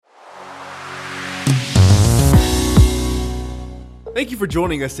Thank you for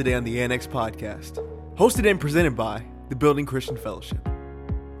joining us today on the Annex Podcast, hosted and presented by the Building Christian Fellowship.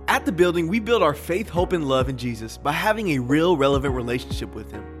 At the Building, we build our faith, hope, and love in Jesus by having a real, relevant relationship with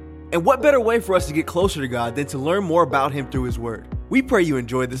Him. And what better way for us to get closer to God than to learn more about Him through His Word? We pray you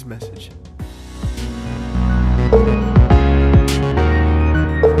enjoy this message.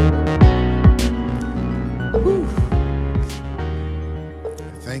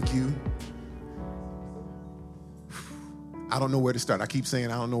 Thank you. I don't know where to start. I keep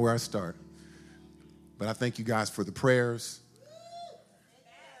saying I don't know where I start. But I thank you guys for the prayers.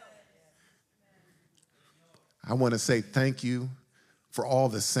 I want to say thank you for all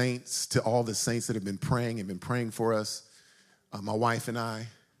the saints, to all the saints that have been praying for us, my wife and I.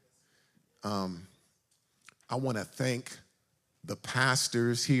 I want to thank the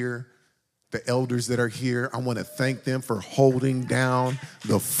pastors here, the elders that are here. I want to thank them for holding down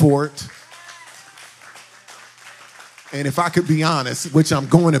the fort. And if I could be honest, which I'm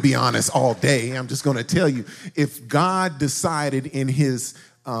going to be honest all day, I'm just going to tell you, if God decided in his,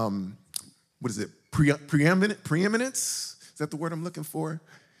 preeminence? Is that the word I'm looking for?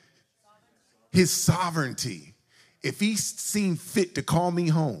 His sovereignty. If he seen fit to call me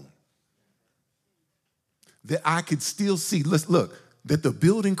home, that I could still see, look, that the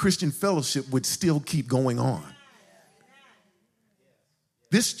Building Christian Fellowship would still keep going on.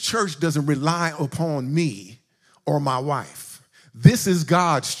 This church doesn't rely upon me or my wife. This is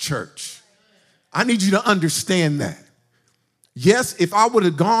God's church. I need you to understand that. Yes, if I would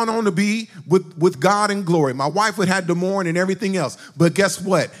have gone on to be with God in glory, my wife would have had to mourn and everything else. But guess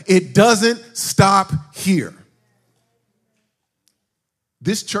what? It doesn't stop here.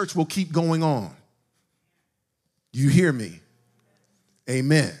 This church will keep going on. You hear me?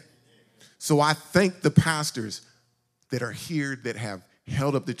 Amen. So I thank the pastors that are here that have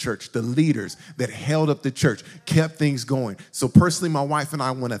held up the church, the leaders that held up the church, kept things going. So personally, my wife and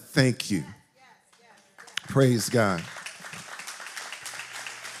I want to thank you. Praise God.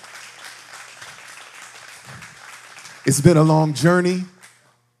 It's been a long journey.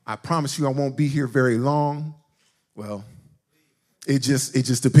 I promise you I won't be here very long. Well, it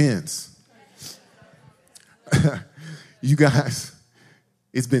just depends. You guys,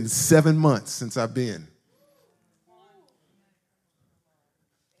 it's been 7 months since I've been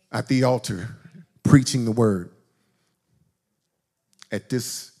at the altar preaching the word at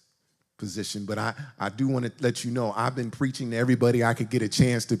this position. But I do want to let you know, I've been preaching to everybody I could get a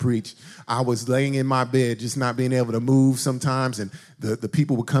chance to preach. I was laying in my bed, just not being able to move sometimes, and the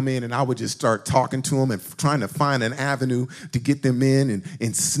people would come in and I would just start talking to them and trying to find an avenue to get them in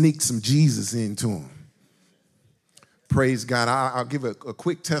and sneak some Jesus into them. Praise God. I'll give a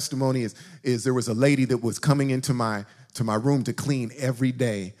quick testimony. Is there was a lady that was coming into my room to clean every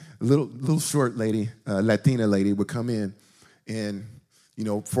day. A little short lady, Latina lady would come in, and you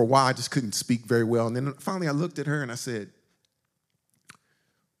know, for a while I just couldn't speak very well. And then finally I looked at her and I said,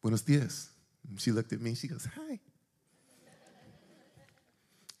 "Buenos dias." And she looked at me, she goes, "Hi."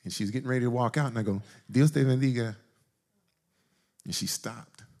 And she was getting ready to walk out, and I go, "Dios te bendiga." And she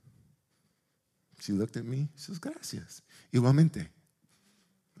stopped. She looked at me, she says, "Gracias, igualmente."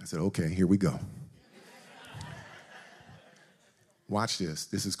 I said, "Okay, here we go." Watch this.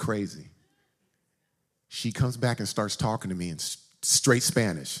 This is crazy. She comes back and starts talking to me in straight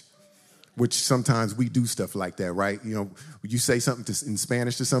Spanish, which sometimes we do stuff like that, right? You know, you say something in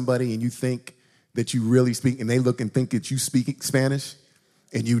Spanish to somebody and you think that you really speak, and they look and think that you speak Spanish,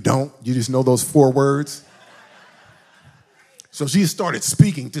 and you don't. You just know those 4 words. So she started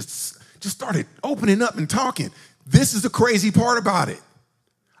speaking, just started opening up and talking. This is the crazy part about it.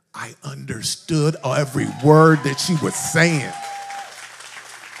 I understood every word that she was saying.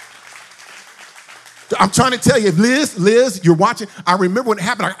 I'm trying to tell you, Liz, you're watching. I remember when it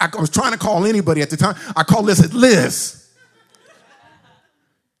happened. I was trying to call anybody at the time. I called Liz. I said, "Liz,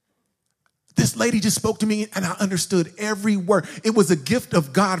 this lady just spoke to me and I understood every word." It was a gift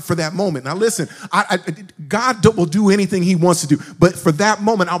of God for that moment. Now listen, God will do anything he wants to do. But for that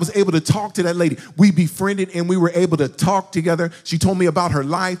moment, I was able to talk to that lady. We befriended and we were able to talk together. She told me about her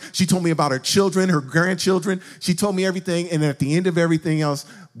life. She told me about her children, her grandchildren. She told me everything. And at the end of everything else,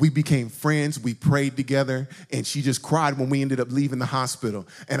 we became friends. We prayed together. And she just cried when we ended up leaving the hospital.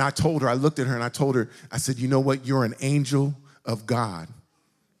 And I told her, I looked at her and I told her, I said, "You know what? You're an angel of God.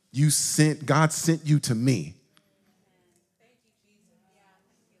 God sent you to me."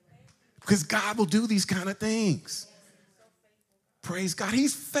 Because God will do these kind of things. Praise God.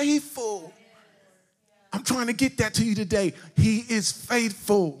 He's faithful. I'm trying to get that to you today. He is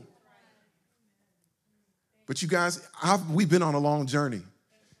faithful. But you guys, we've been on a long journey,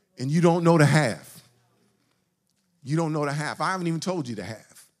 and you don't know the half. You don't know the half. I haven't even told you the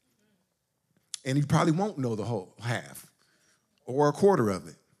half. And you probably won't know the whole half or a quarter of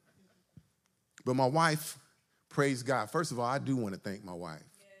it. But my wife, praise God. First of all, I do want to thank my wife.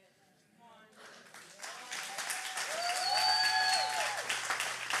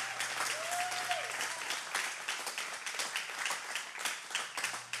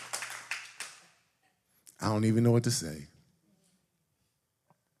 I don't even know what to say.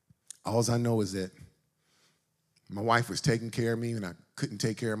 All I know is that my wife was taking care of me and I couldn't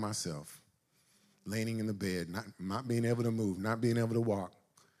take care of myself. Laying in the bed, not being able to move, not being able to walk.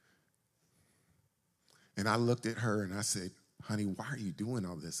 And I looked at her and I said, honey, why are you doing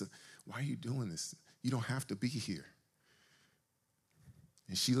all this? Why are you doing this? You don't have to be here.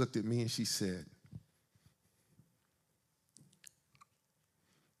 And she looked at me and she said,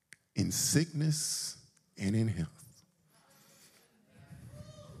 in sickness and in health.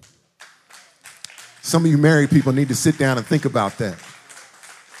 Some of you married people need to sit down and think about that.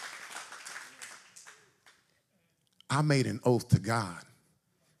 I made an oath to God,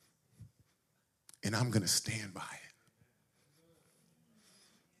 and I'm going to stand by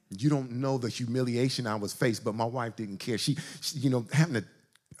it. You don't know the humiliation I was faced, but my wife didn't care. She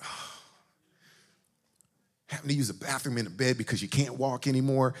having to use a bathroom in the bed because you can't walk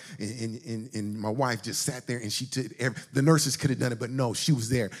anymore. And my wife just sat there and she did, the nurses could have done it, but no, she was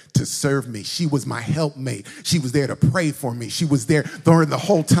there to serve me. She was my helpmate. She was there to pray for me. She was there during the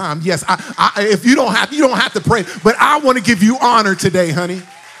whole time. Yes, if you don't have to pray, but I want to give you honor today, honey.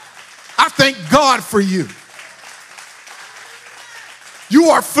 I thank God for you. You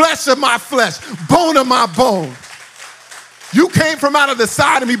are flesh of my flesh, bone of my bone. You came from out of the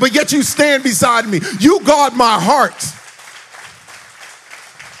side of me, but yet you stand beside me. You guard my heart.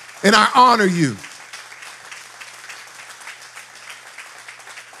 And I honor you.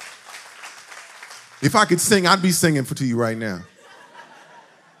 If I could sing, I'd be singing to you right now.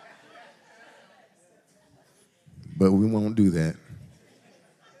 But we won't do that.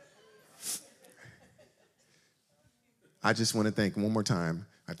 I just want to thank one more time.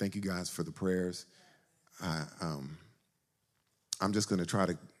 I thank you guys for the prayers. I'm just going to try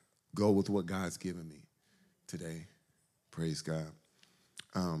to go with what God's given me today. Praise God.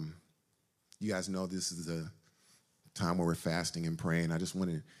 You guys know this is a time where we're fasting and praying. I just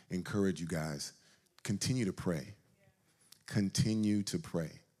want to encourage you guys. Continue to pray. Continue to pray.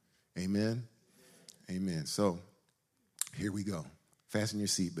 Amen? Amen. So here we go. Fasten your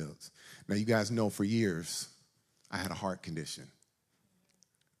seatbelts. Now, you guys know for years I had a heart condition.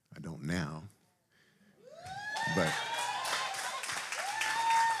 I don't now. But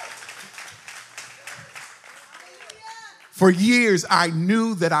for years, I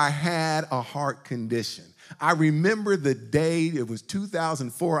knew that I had a heart condition. I remember the day, it was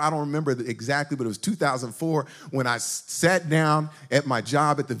 2004. I don't remember exactly, but it was 2004 when I sat down at my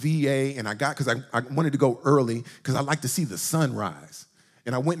job at the VA and because I wanted to go early because I like to see the sunrise.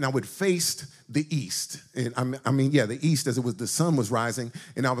 And I went and I would face the east. And the east as the sun was rising.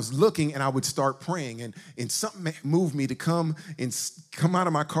 And I was looking and I would start praying. And something moved me to come out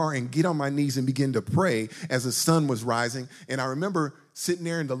of my car and get on my knees and begin to pray as the sun was rising. And I remember sitting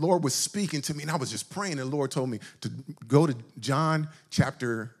there and the Lord was speaking to me and I was just praying. And the Lord told me to go to John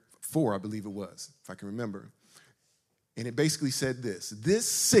chapter 4, I believe it was, if I can remember. And it basically said this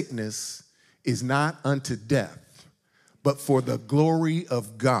sickness is not unto death, but for the glory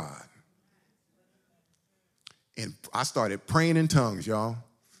of God. And I started praying in tongues, y'all.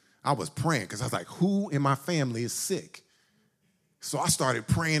 I was praying because I was like, who in my family is sick? So I started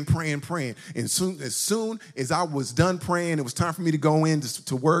praying. And as soon as I was done praying, it was time for me to go in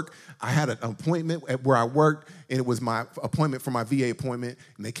to work. I had an appointment at where I worked, and it was my appointment for my VA appointment.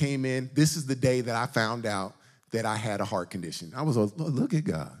 And they came in. This is the day that I found out that I had a heart condition. I was like, look at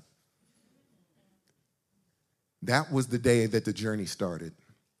God. That was the day that the journey started.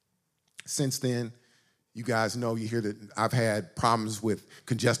 Since then, you guys know, you hear that I've had problems with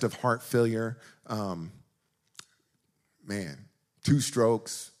congestive heart failure. 2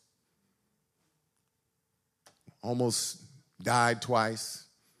 strokes. Almost died twice.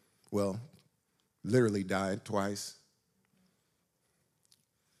 Well, literally died twice.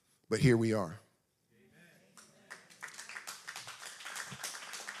 But here we are.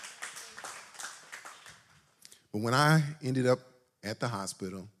 But when I ended up at the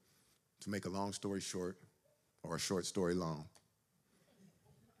hospital, to make a long story short, or a short story long,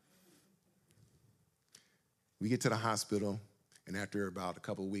 we get to the hospital, and after about a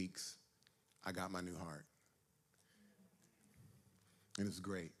couple of weeks, I got my new heart. And it was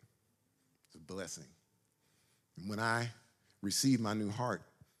great. It's a blessing. And when I received my new heart,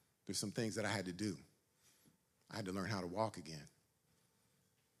 there's some things that I had to do. I had to learn how to walk again.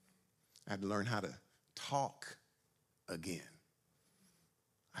 I had to learn how to talk again.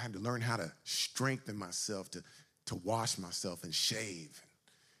 I had to learn how to strengthen myself, to wash myself and shave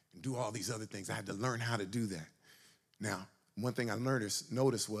and do all these other things. I had to learn how to do that. Now, one thing I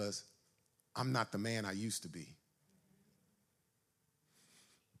noticed was I'm not the man I used to be.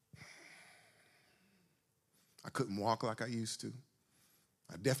 I couldn't walk like I used to.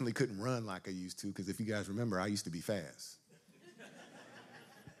 I definitely couldn't run like I used to, because if you guys remember, I used to be fast.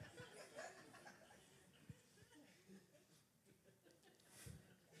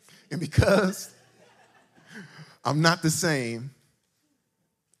 And because I'm not the same,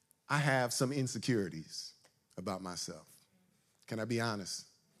 I have some insecurities about myself. Can I be honest?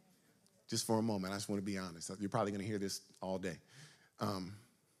 Just for a moment, I just want to be honest. You're probably going to hear this all day.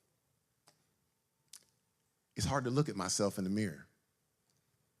 It's hard to look at myself in the mirror.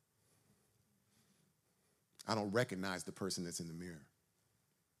 I don't recognize the person that's in the mirror.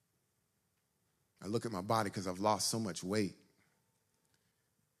 I look at my body because I've lost so much weight.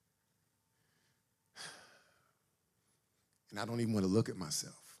 And I don't even want to look at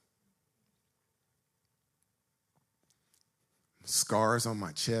myself. Scars on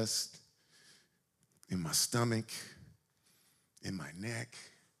my chest, in my stomach, in my neck,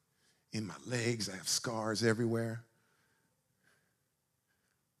 in my legs. I have scars everywhere.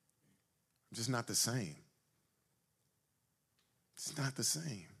 I'm just not the same. It's not the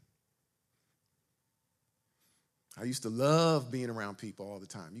same. I used to love being around people all the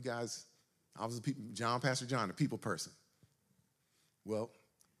time. You guys, I was Pastor John, a people person. Well,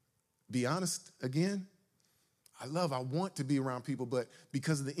 be honest again, I want to be around people, but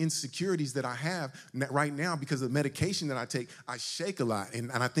because of the insecurities that I have right now, because of the medication that I take, I shake a lot.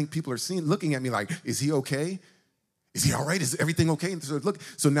 And I think people are looking at me like, is he okay? Is he all right? Is everything okay? And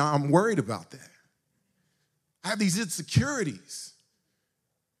so now I'm worried about that. I have these insecurities.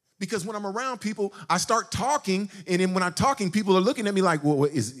 Because when I'm around people, I start talking, and then when I'm talking, people are looking at me like, well,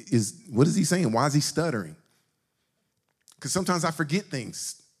 what is he saying? Why is he stuttering? Because sometimes I forget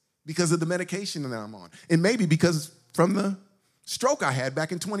things because of the medication that I'm on. And maybe because from the stroke I had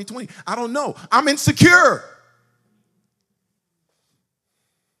back in 2020. I don't know. I'm insecure.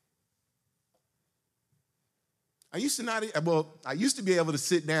 I used to be able to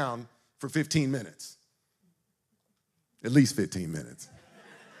sit down for 15 minutes. At least 15 minutes.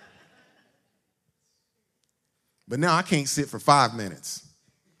 But now I can't sit for 5 minutes.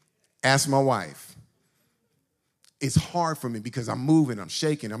 Ask my wife. It's hard for me because I'm moving, I'm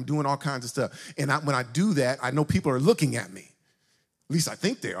shaking, I'm doing all kinds of stuff. And when I do that, I know people are looking at me. At least I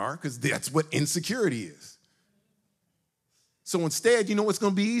think they are, because that's what insecurity is. So instead, you know what's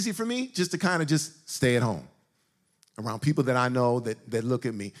going to be easy for me? Just to kind of just stay at home around people that I know that look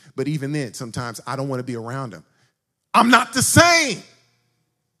at me. But even then, sometimes I don't want to be around them. I'm not the same.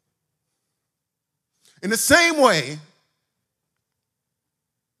 In the same way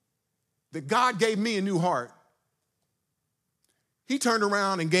that God gave me a new heart, He turned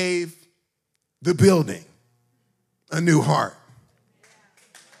around and gave the building a new heart.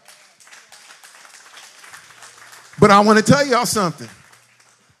 But I want to tell y'all something.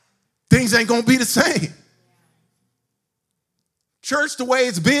 Things ain't going to be the same. Church, the way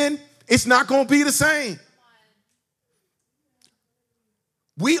it's been, it's not going to be the same.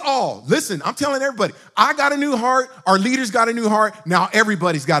 We all, listen, I'm telling everybody, I got a new heart, our leaders got a new heart, now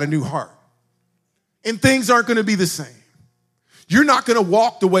everybody's got a new heart. And things aren't going to be the same. You're not going to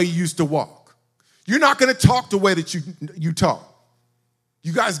walk the way you used to walk. You're not going to talk the way that you talk.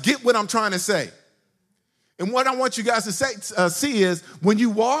 You guys get what I'm trying to say. And what I want you guys to see is when you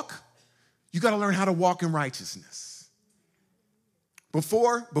walk, you got to learn how to walk in righteousness.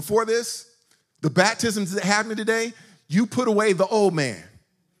 Before this, the baptisms that happened today, you put away the old man.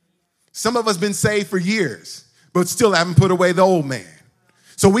 Some of us been saved for years, but still haven't put away the old man.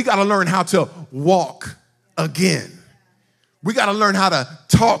 So we got to learn how to walk again. We got to learn how to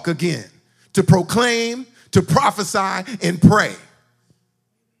talk again, to proclaim, to prophesy, and pray.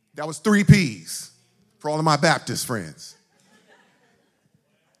 That was 3 P's for all of my Baptist friends.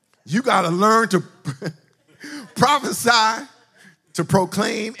 You got to learn to prophesy, to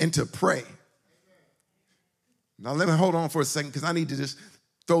proclaim, and to pray. Now let me hold on for a second because I need to just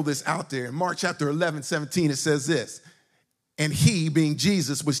throw this out there. In Mark chapter 11:17, it says this, and he, being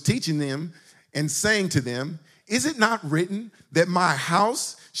Jesus, was teaching them and saying to them, is it not written that my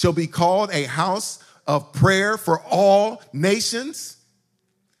house shall be called a house of prayer for all nations?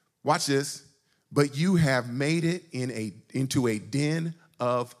 Watch this. But you have made it into a den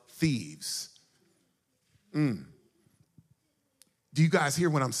of thieves. Do you guys hear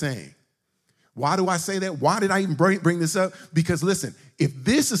what I'm saying? Why do I say that? Why did I even bring this up? Because listen, if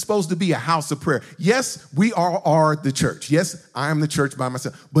this is supposed to be a house of prayer, yes, we are the church. Yes, I am the church by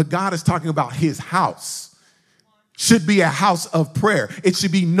myself. But God is talking about his house. Should be a house of prayer. It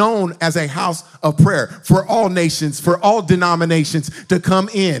should be known as a house of prayer for all nations, for all denominations to come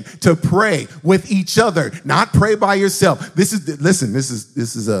in to pray with each other, not pray by yourself. This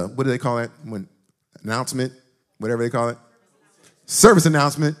is what do they call it? When announcement, whatever they call it, service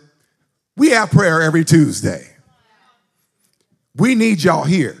announcement. We have prayer every Tuesday. We need y'all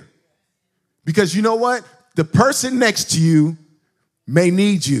here because you know what? The person next to you may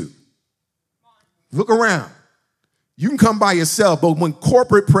need you. Look around. You can come by yourself, but when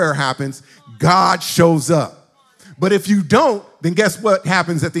corporate prayer happens, God shows up. But if you don't, then guess what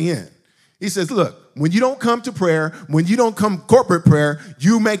happens at the end? He says, look, when you don't come to prayer, when you don't come corporate prayer,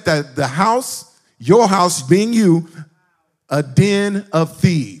 you make the house, your house being you, a den of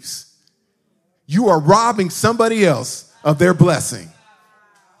thieves. You are robbing somebody else of their blessing.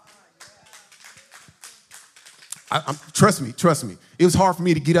 Trust me. It was hard for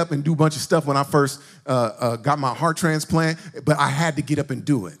me to get up and do a bunch of stuff when I first got my heart transplant, but I had to get up and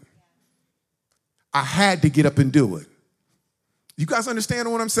do it. I had to get up and do it. You guys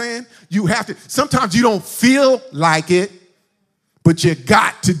understand what I'm saying? You have to. Sometimes you don't feel like it, but you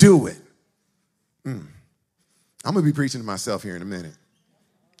got to do it. I'm going to be preaching to myself here in a minute.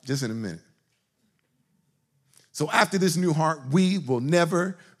 Just in a minute. So after this new heart, we will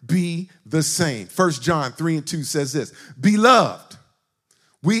never be the same. 1 John 3:2 says this, Beloved,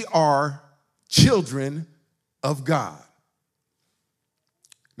 we are children of God.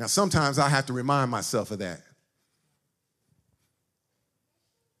 Now, sometimes I have to remind myself of that.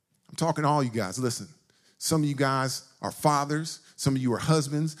 I'm talking to all you guys. Listen, some of you guys are fathers. Some of you are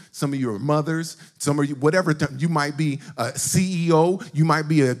husbands. Some of you are mothers. Some of you, whatever, you might be a CEO. You might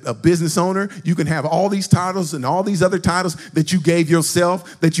be a business owner. You can have all these titles and all these other titles that you gave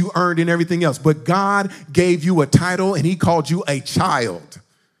yourself, that you earned and everything else. But God gave you a title and he called you a child.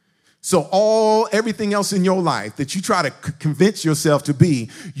 So everything else in your life that you try to convince yourself to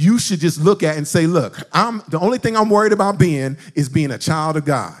be, you should just look at and say, look, the only thing I'm worried about is being a child of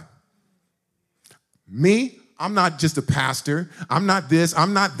God. Me, I'm not just a pastor. I'm not this.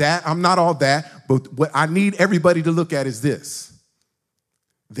 I'm not that. I'm not all that. But what I need everybody to look at is this,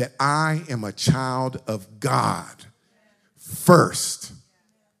 that I am a child of God first.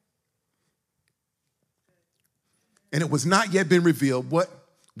 And it was not yet been revealed what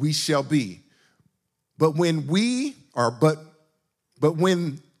we shall be. But when we are, but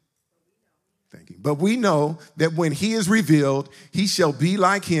we know that when he is revealed, he shall be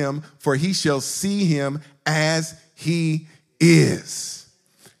like him, for he shall see him as he is.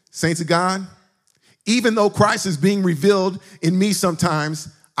 Saints of God, even though Christ is being revealed in me sometimes,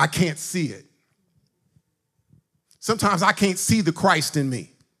 I can't see it. Sometimes I can't see the Christ in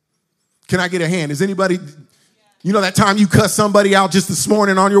me. Can I get a hand? Is anybody, you know that time you cussed somebody out just this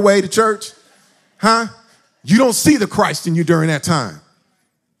morning on your way to church? Huh? You don't see the Christ in you during that time.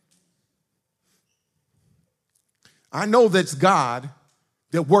 I know that's God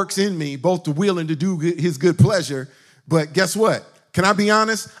that works in me, both to will and to do his good pleasure. But guess what? Can I be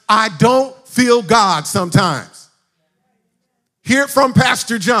honest? I don't feel God sometimes. Hear it from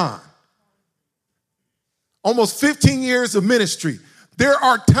Pastor John. Almost 15 years of ministry. There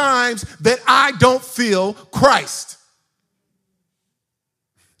are times that I don't feel Christ.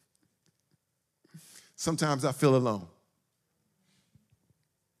 Sometimes I feel alone.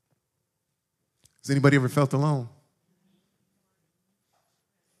 Has anybody ever felt alone?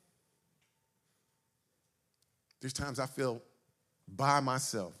 There's times I feel by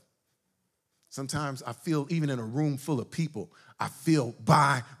myself. Sometimes I feel even in a room full of people, I feel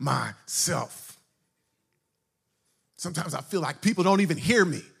by myself. Sometimes I feel like people don't even hear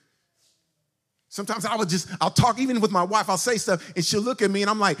me. Sometimes I'll talk even with my wife, I'll say stuff and she'll look at me and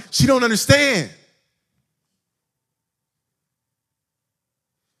I'm like, she don't understand.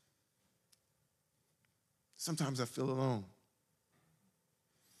 Sometimes I feel alone.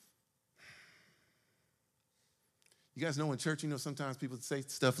 You guys know in church, sometimes people say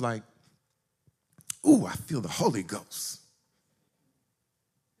stuff like, ooh, I feel the Holy Ghost.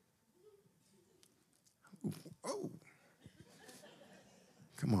 Ooh, oh.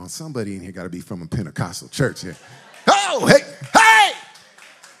 Come on, somebody in here got to be from a Pentecostal church here. Oh, hey!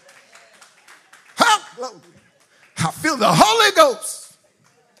 Oh, I feel the Holy Ghost.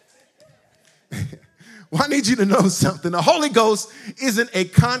 Well, I need you to know something. The Holy Ghost isn't a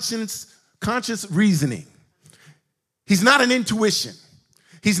conscious reasoning. He's not an intuition.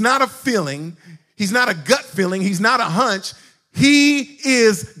 He's not a feeling. He's not a gut feeling. He's not a hunch. He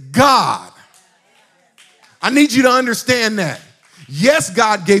is God. I need you to understand that. Yes,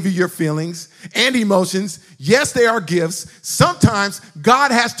 God gave you your feelings and emotions. Yes, they are gifts. Sometimes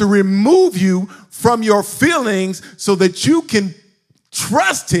God has to remove you from your feelings so that you can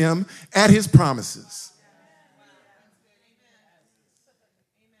trust him at his promises.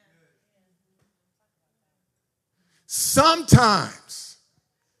 Sometimes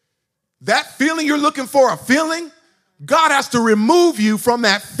that feeling you're looking for, a feeling, God has to remove you from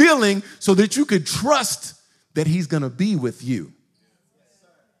that feeling so that you could trust that he's going to be with you.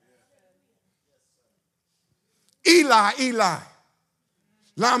 Eli, Eli,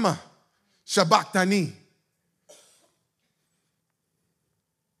 lama sabachthani.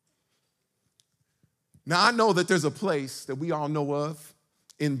 Now, I know that there's a place that we all know of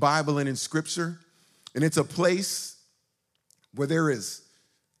in Bible and in Scripture, and it's a place where there is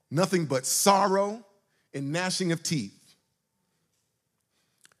nothing but sorrow and gnashing of teeth.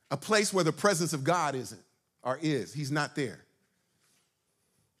 A place where the presence of God isn't or is. He's not there.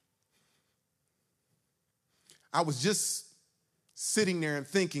 I was just sitting there and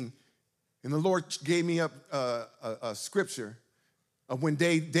thinking, and the Lord gave me up a scripture of when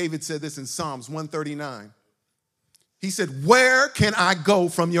David said this in Psalms 139. He said, where can I go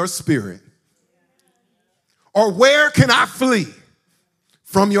from your spirit? Or where can I flee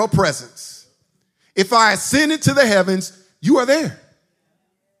from your presence? If I ascend into the heavens, you are there.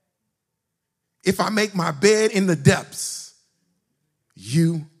 If I make my bed in the depths,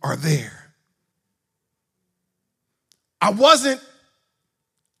 you are there. I wasn't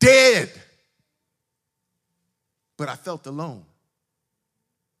dead, but I felt alone.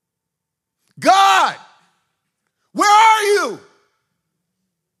 God, where are you?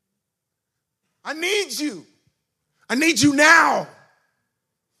 I need you. I need you now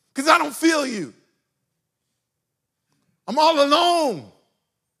because I don't feel you. I'm all alone.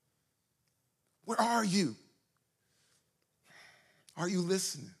 Where are you? Are you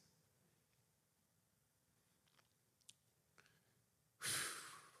listening?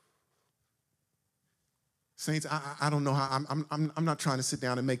 Saints, I don't know how, I'm not trying to sit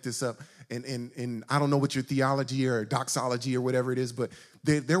down and make this up, and I don't know what your theology or doxology or whatever it is, but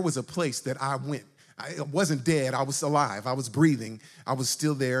there was a place that I went. I wasn't dead, I was alive, I was breathing, I was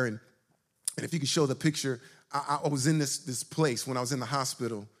still there, and if you could show the picture, I was in this place when I was in the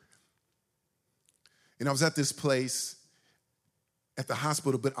hospital, and I was at this place at the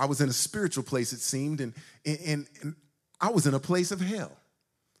hospital, but I was in a spiritual place, it seemed, and I was in a place of hell,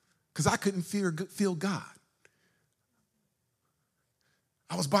 because I couldn't feel God.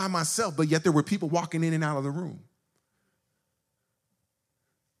 I was by myself, but yet there were people walking in and out of the room.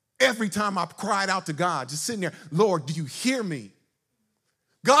 Every time I cried out to God, just sitting there, Lord, do you hear me?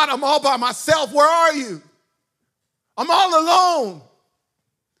 God, I'm all by myself. Where are you? I'm all alone.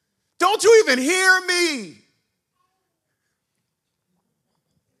 Don't you even hear me?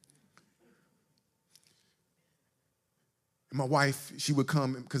 And my wife, she would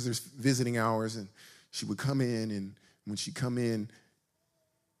come because there's visiting hours, and she would come in, and when she'd come in,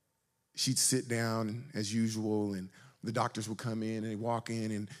 she'd sit down as usual, and the doctors would come in and they'd walk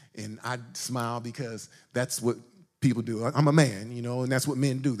in, and I'd smile because that's what people do. I'm a man, you know, and that's what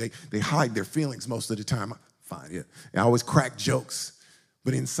men do. They hide their feelings most of the time. Fine, yeah. I always crack jokes,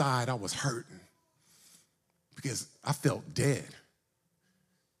 but inside I was hurting because I felt dead.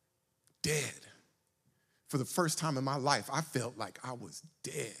 Dead. For the first time in my life, I felt like I was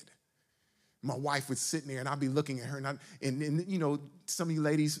dead. My wife was sitting there, and I'd be looking at her, and you know, some of you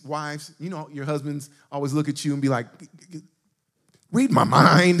ladies, wives, you know, your husbands always look at you and be like, read my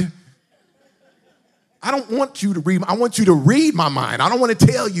mind. I don't want you to read, I want you to read my mind. I don't want to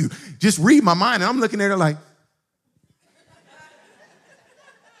tell you, just read my mind. And I'm looking at her like,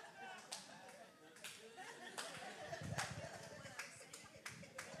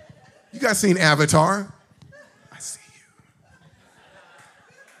 you guys seen Avatar? I see you.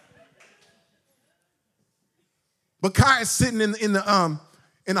 But Kai is sitting in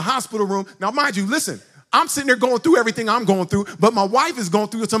the hospital room. Now, mind you, listen, I'm sitting there going through everything I'm going through, but my wife is going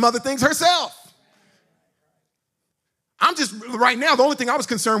through some other things herself. I'm just, right now, the only thing I was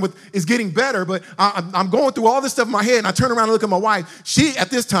concerned with is getting better, but I'm going through all this stuff in my head, and I turn around and look at my wife. She, at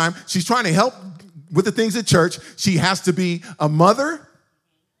this time, she's trying to help with the things at church. She has to be a mother,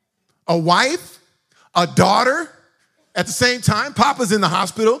 a wife, a daughter. At the same time, Papa's in the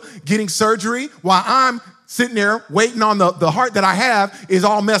hospital getting surgery while I'm sitting there waiting on the heart that I have is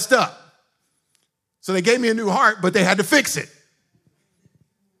all messed up. So they gave me a new heart, but they had to fix it.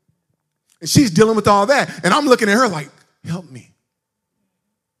 And she's dealing with all that. And I'm looking at her like, help me.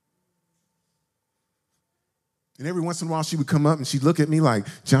 And every once in a while she would come up and she'd look at me like,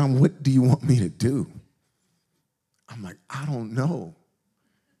 John, what do you want me to do? I'm like, I don't know.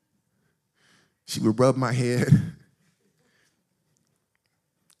 She would rub my head.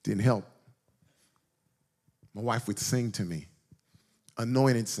 Didn't help. My wife would sing to me,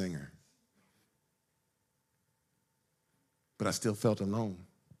 anointed singer. But I still felt alone.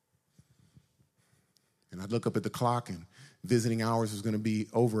 And I'd look up at the clock, and visiting hours was going to be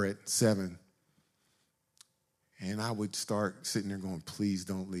over at 7. And I would start sitting there going, please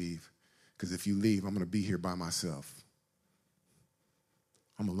don't leave. Because if you leave, I'm going to be here by myself.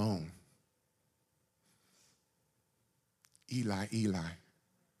 I'm alone. Eli, Eli,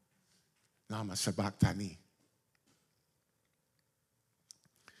 lama sabachthani.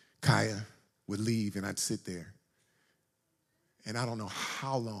 Kaya would leave, and I'd sit there. And I don't know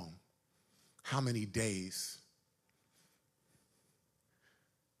how long, how many days,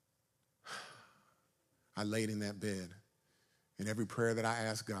 I laid in that bed, and every prayer that I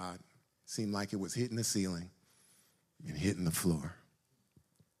asked God seemed like it was hitting the ceiling and hitting the floor.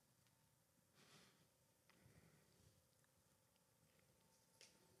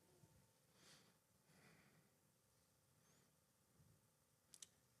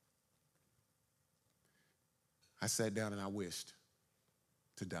 I sat down and I wished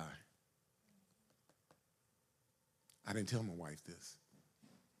to die. I didn't tell my wife this.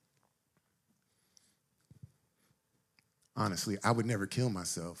 Honestly, I would never kill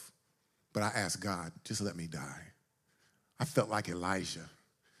myself, but I asked God, just let me die. I felt like Elijah.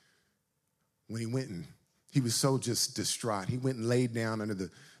 When he went and he was so just distraught, he went and laid down under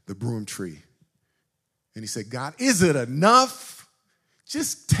the broom tree. And he said, God, is it enough?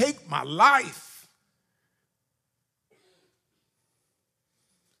 Just take my life.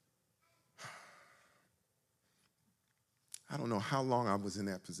 I don't know how long I was in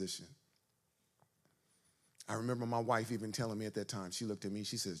that position. I remember my wife even telling me at that time, she looked at me,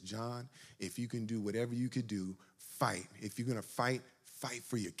 she says, John, if you can do whatever you could do, fight. If you're going to fight, fight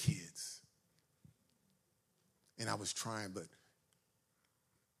for your kids. And I was trying, but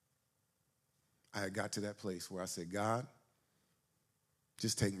I had got to that place where I said, God,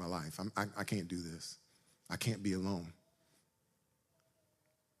 just take my life. I can't do this. I can't be alone.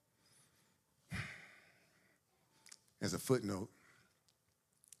 As a footnote,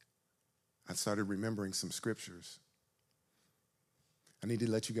 I started remembering some scriptures. I need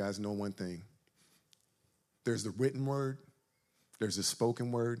to let you guys know one thing. There's the written word, there's the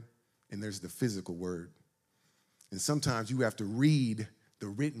spoken word, and there's the physical word. And sometimes you have to read the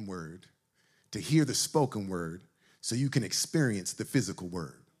written word to hear the spoken word so you can experience the physical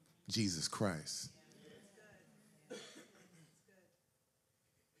word, Jesus Christ.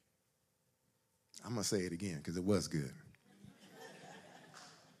 I'm going to say it again because it was good.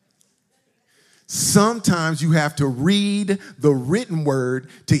 Sometimes you have to read the written word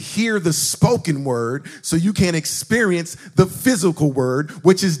to hear the spoken word so you can experience the physical word,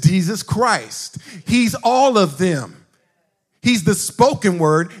 which is Jesus Christ. He's all of them. He's the spoken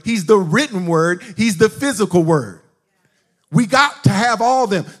word. He's the written word. He's the physical word. We got to have all of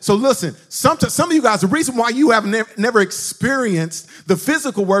them. So listen, some of you guys, the reason why you have never experienced the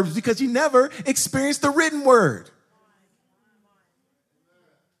physical word is because you never experienced the written word.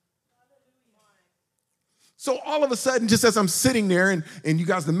 So all of a sudden, just as I'm sitting there and you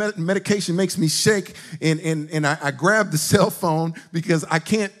guys, the medication makes me shake and I grab the cell phone because I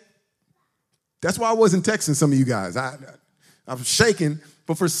can't. That's why I wasn't texting some of you guys. I was shaking,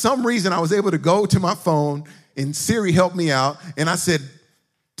 but for some reason I was able to go to my phone and Siri helped me out. And I said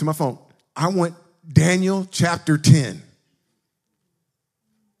to my phone, I want Daniel chapter 10.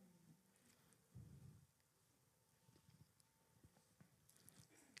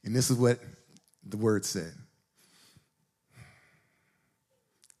 And this is what the word said.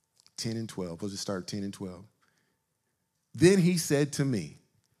 10 and 12. We'll just start 10 and 12. Then he said to me,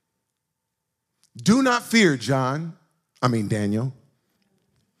 do not fear, Daniel.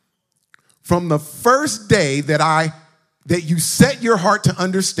 From the first day that you set your heart to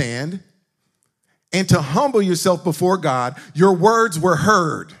understand and to humble yourself before God, your words were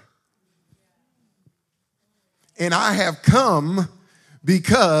heard. And I have come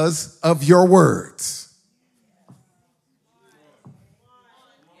because of your words.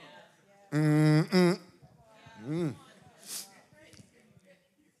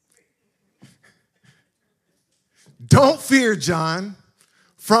 Don't fear, John.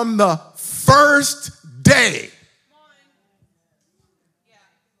 From the first day.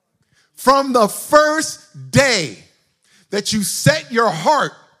 From the first day that you set your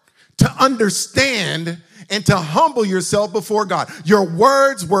heart to understand and to humble yourself before God, your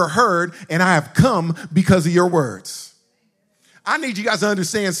words were heard, and I have come because of your words. I need you guys to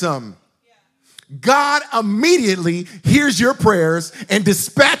understand something. God immediately hears your prayers and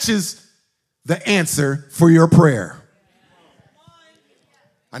dispatches the answer for your prayer.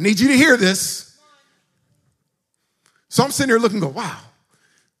 I need you to hear this. So I'm sitting there looking, go, wow.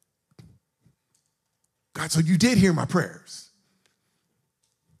 God, so you did hear my prayers.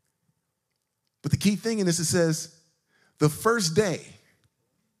 But the key thing in this, it says, the first day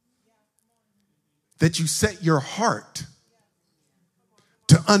that you set your heart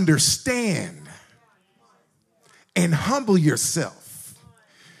to understand and humble yourself.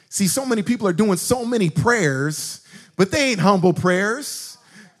 See, so many people are doing so many prayers, but they ain't humble prayers.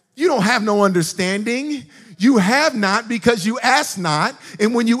 You don't have no understanding. You have not because you ask not.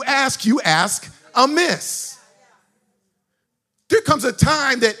 And when you ask amiss. There comes a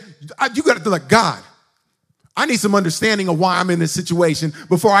time that you got to be like, God, I need some understanding of why I'm in this situation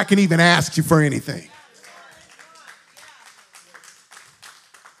before I can even ask you for anything.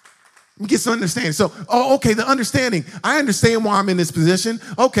 Get some understanding. So, okay, the understanding. I understand why I'm in this position.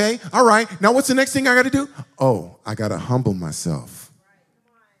 Okay, all right. Now what's the next thing I got to do? Oh, I got to humble myself.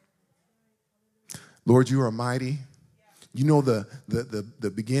 Lord, you are mighty. You know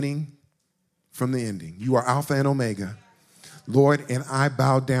the beginning from the ending. You are Alpha and Omega. Lord, and I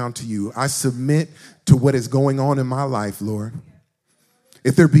bow down to you. I submit to what is going on in my life, Lord.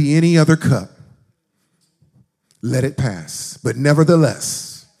 If there be any other cup, let it pass. But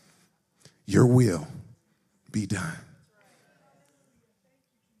nevertheless, your will be done.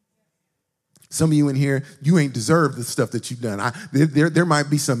 Some of you in here, you ain't deserved the stuff that you've done. There might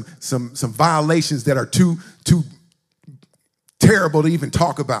be some violations that are too terrible to even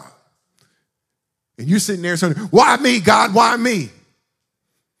talk about. And you're sitting there saying, why me, God? Why me?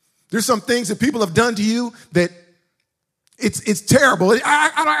 There's some things that people have done to you that it's terrible.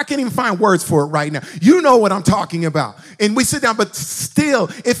 I can't even find words for it right now. You know what I'm talking about. And we sit down, but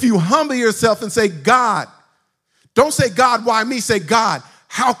still, if you humble yourself and say, God, don't say, God, why me? Say, God,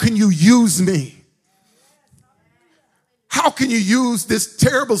 how can you use me? How can you use this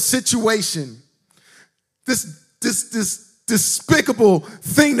terrible situation, this despicable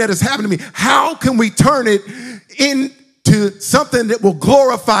thing that has happened to me? How can we turn it into something that will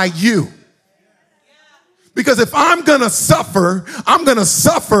glorify you? Because if I'm going to suffer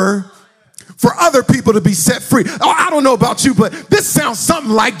for other people to be set free. Oh, I don't know about you, but this sounds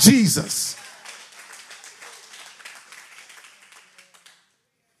something like Jesus.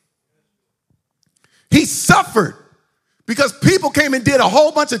 He suffered because people came and did a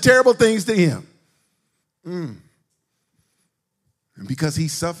whole bunch of terrible things to him. And because he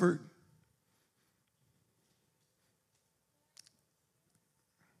suffered,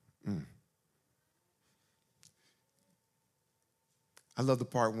 I love the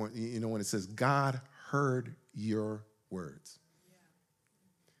part when it says, God heard your words.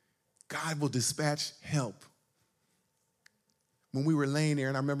 God will dispatch help. When we were laying there,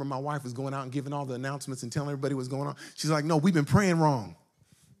 and I remember my wife was going out and giving all the announcements and telling everybody what's going on. She's like, no, we've been praying wrong.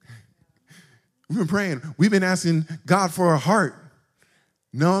 We've been praying. We've been asking God for a heart.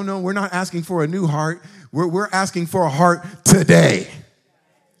 No, we're not asking for a new heart. We're asking for a heart today.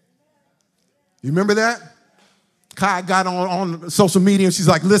 You remember that? Kai got on social media and she's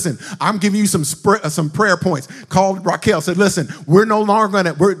like, listen, I'm giving you some prayer points. Called Raquel, said, listen, we're no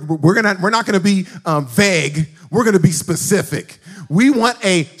longer we're not gonna be vague. We're gonna be specific. We want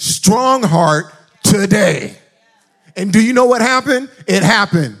a strong heart today. And do you know what happened? It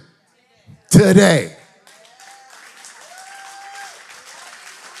happened today.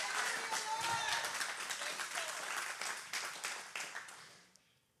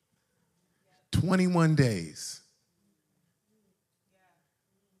 "21 days.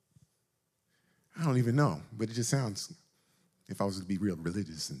 I don't even know, but it just sounds, if I was to be real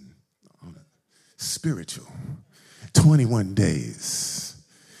religious and spiritual, 21 days.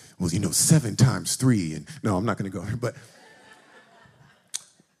 Well, 7 times 3. And no, I'm not going to go here, but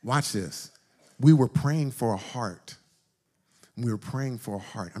watch this. We were praying for a heart. We were praying for a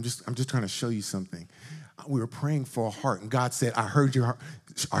heart. I'm just trying to show you something. We were praying for a heart, and God said, I heard your heart.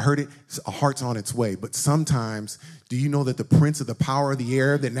 I heard it. A heart's on its way. But sometimes, do you know that the prince of the power of the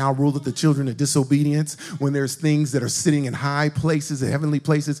air that now ruleth the children of disobedience, when there's things that are sitting in high places, in heavenly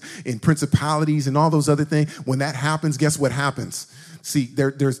places, in principalities and all those other things, when that happens, guess what happens? See,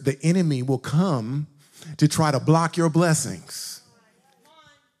 there's the enemy will come to try to block your blessings.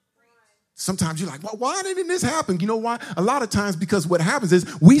 Sometimes you're like, well, why didn't this happen? You know why? A lot of times because what happens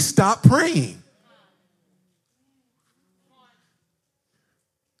is we stop praying.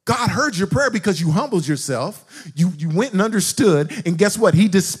 God heard your prayer because you humbled yourself. You went and understood. And guess what? He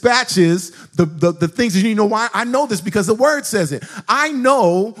dispatches the things that you know why? I know this because the word says it. I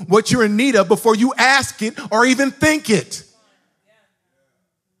know what you're in need of before you ask it or even think it.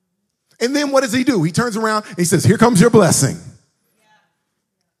 And then what does he do? He turns around and he says, here comes your blessing.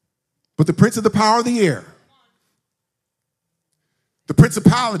 But the prince of the power of the air, the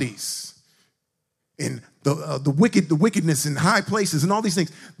principalities, and the wickedness in high places and all these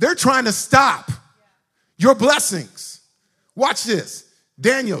things, they're trying to stop your blessings. Watch this.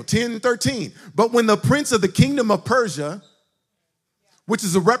 Daniel 10:13. But when the prince of the kingdom of Persia, which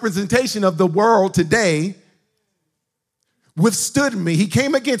is a representation of the world today, withstood me, he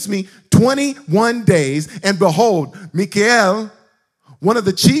came against me 21 days, and behold, Michael, one of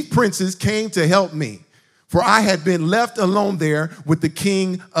the chief princes, came to help me, for I had been left alone there with the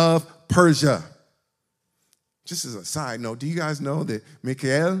king of Persia. Just as a side note, do you guys know that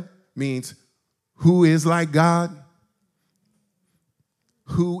Michael means who is like God?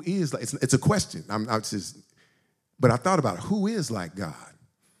 Who is like, it's a question. But I thought about it. Who is like God?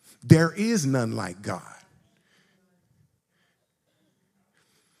 There is none like God.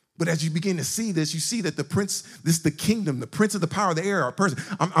 But as you begin to see this, you see that the prince, the kingdom, the prince of the power of the air, our person.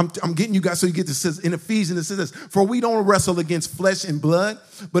 I'm getting you guys so you get this. In Ephesians, it says this: for we don't wrestle against flesh and blood,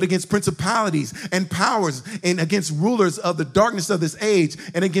 but against principalities and powers and against rulers of the darkness of this age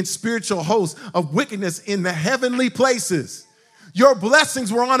and against spiritual hosts of wickedness in the heavenly places. Your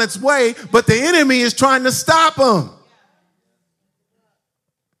blessings were on its way, but the enemy is trying to stop them.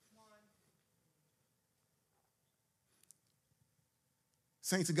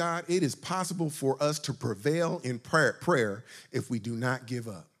 Saints of God, it is possible for us to prevail in prayer if we do not give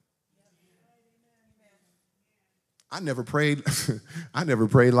up. I never prayed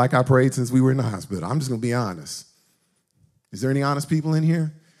like I prayed since we were in the hospital. I'm just going to be honest. Is there any honest people in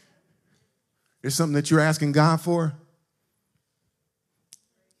here? There's something that you're asking God for?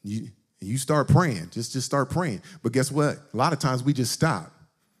 You start praying. Just start praying. But guess what? A lot of times we just stop.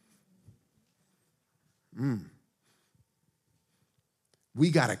 We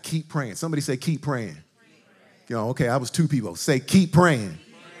got to keep praying. Somebody say, keep praying. You know, okay, I was two people. Say, keep praying.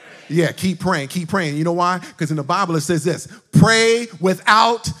 Yeah, keep praying, keep praying. You know why? Because in the Bible it says this: pray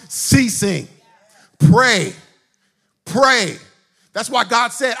without ceasing. Pray. Pray. That's why God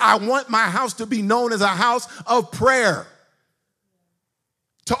said, I want my house to be known as a house of prayer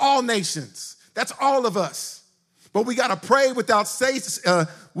to all nations. That's all of us. But we got to pray without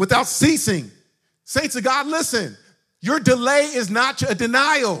ceasing. Saints of God, listen. Your delay is not a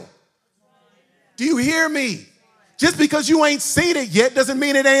denial. Do you hear me? Just because you ain't seen it yet doesn't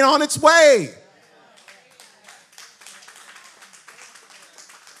mean it ain't on its way.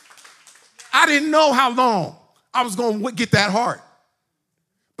 I didn't know how long I was going to get that heart.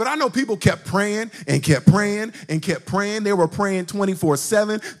 But I know people kept praying and kept praying and kept praying. They were praying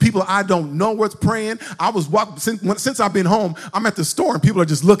 24/7. People I don't know what's praying. I was walking, since I've been home, I'm at the store and people are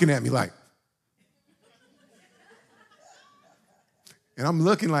just looking at me like, and I'm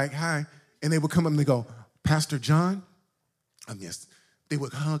looking like, hi. And they would come up and they go, Pastor John? Yes. They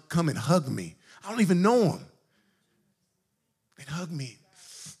would come and hug me. I don't even know them. They'd hug me.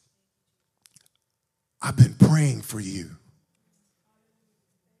 I've been praying for you.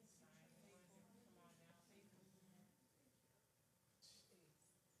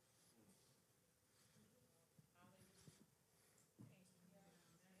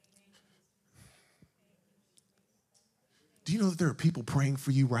 Do you know that there are people praying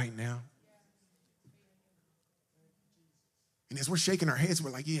for you right now? And as we're shaking our heads,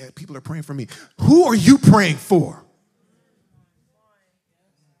 we're like, yeah, people are praying for me. Who are you praying for?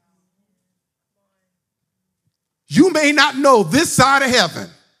 You may not know this side of heaven,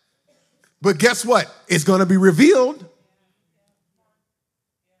 but guess what? It's going to be revealed.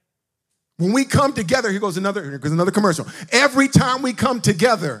 When we come together, here goes another commercial. Every time we come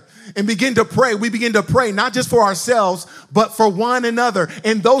together and begin to pray, we begin to pray not just for ourselves, but for one another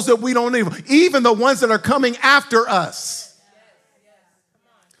and those that we don't even the ones that are coming after us.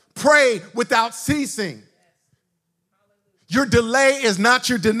 Pray without ceasing. Your delay is not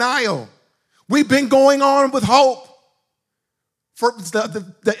your denial. We've been going on with hope. Towards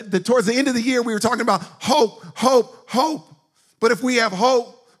the end of the year, we were talking about hope, hope, hope. But if we have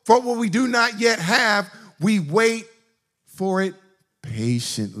hope for what we do not yet have, we wait for it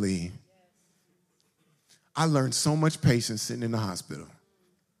patiently. I learned so much patience sitting in the hospital.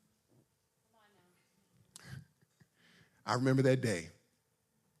 I remember that day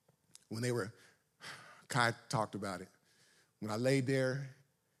when Kai talked about it. When I laid there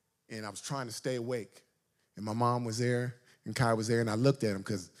and I was trying to stay awake and my mom was there And Kai was there, and I looked at him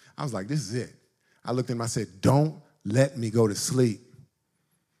because I was like, this is it. I looked at him, I said, don't let me go to sleep.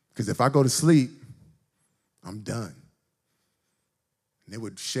 Because if I go to sleep, I'm done. And they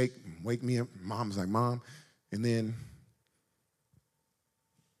would shake and wake me up. Mom was like, Mom. And then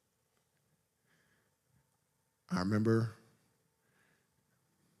I remember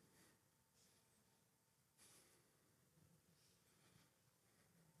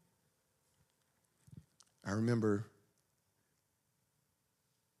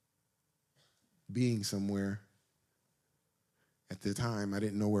being somewhere. At the time, I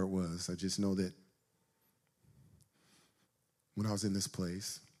didn't know where it was. I just know that when I was in this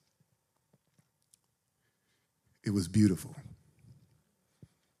place, it was beautiful.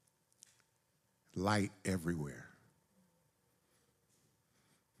 Light everywhere.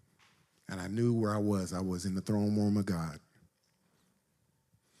 And I knew where I was. I was in the throne room of God.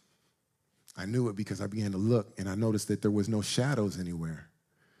 I knew it because I began to look, and I noticed that there was no shadows anywhere.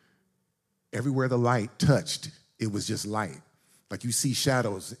 Everywhere the light touched, it was just light. Like you see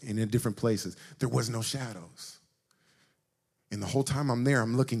shadows in different places. There was no shadows. And the whole time I'm there,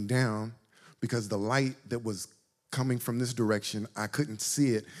 I'm looking down because the light that was coming from this direction, I couldn't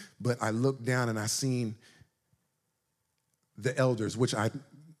see it, but I looked down and I seen the elders, which I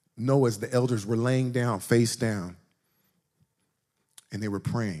know as the elders were laying down, face down, and they were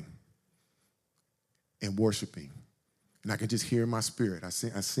praying and worshiping. And I could just hear in my spirit. I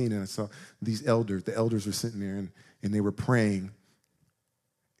seen it. I saw these elders. The elders were sitting there, and they were praying.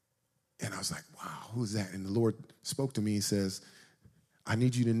 And I was like, wow, who's that? And the Lord spoke to me. He says, I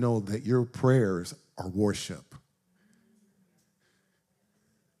need you to know that your prayers are worship.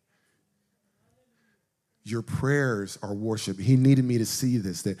 Your prayers are worship. He needed me to see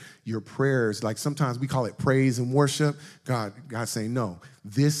this, that your prayers, like sometimes we call it praise and worship. God's saying, no,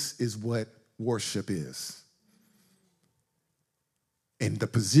 this is what worship is. And the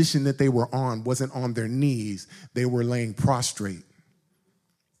position that they were on wasn't on their knees. They were laying prostrate.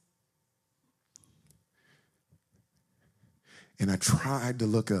 And I tried to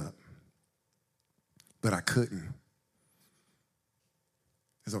look up, but I couldn't.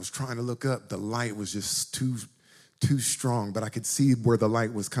 As I was trying to look up, the light was just too strong, but I could see where the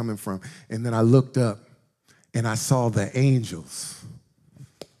light was coming from. And then I looked up, and I saw the angels.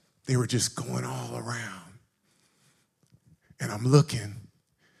 They were just going all around. And I'm looking.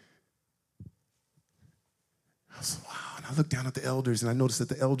 I was like, wow. And I looked down at the elders, and I noticed that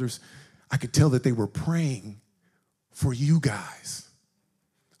the elders, I could tell that they were praying for you guys.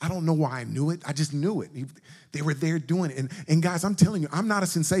 I don't know why I knew it. I just knew it. They were there doing it. And guys, I'm telling you, I'm not a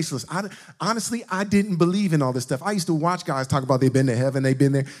sensationalist. Honestly, I didn't believe in all this stuff. I used to watch guys talk about they've been to heaven, they've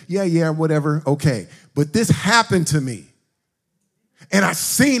been there. Yeah, whatever, okay. But this happened to me. And I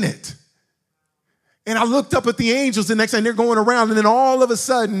seen it. And I looked up at the angels the next time, they're going around, and then all of a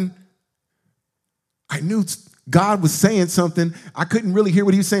sudden, I knew God was saying something. I couldn't really hear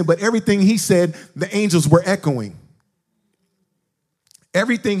what he was saying, but everything he said, the angels were echoing.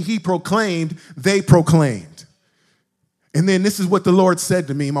 Everything he proclaimed, they proclaimed. And then this is what the Lord said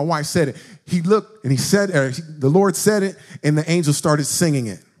to me. My wife said it. He looked and he said, the Lord said it, and the angels started singing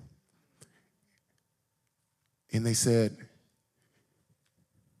it. And they said,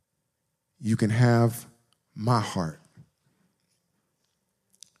 you can have my heart.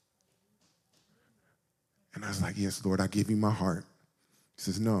 And I was like, yes, Lord, I give you my heart. He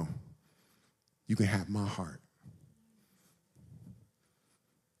says, no, you can have my heart.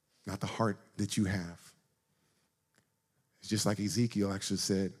 Not the heart that you have. It's just like Ezekiel actually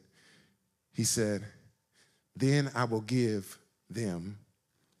said. He said, then I will give them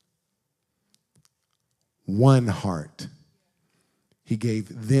one heart. He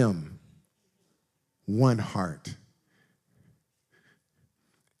gave them one heart.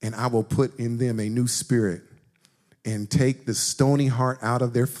 And I will put in them a new spirit and take the stony heart out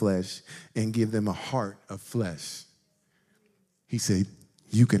of their flesh and give them a heart of flesh. He said,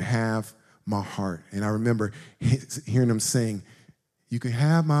 you can have my heart. And I remember hearing him sing, you can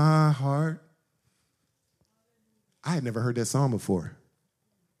have my heart. I had never heard that song before.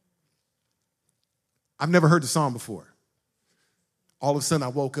 I've never heard the song before. All of a sudden I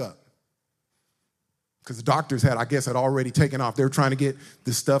woke up. Because the doctors had already taken off. They were trying to get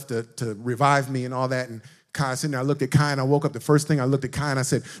this stuff to revive me and all that. And Kai sitting there, I looked at Kai and I woke up. The first thing I looked at Kai and I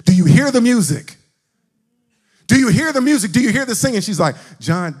said, do you hear the music? Do you hear the music? Do you hear the singing? She's like,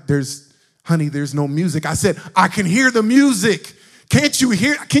 John, there's no music. I said, I can hear the music. Can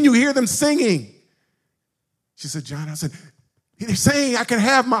you hear them singing? She said, John, I said, they're saying I can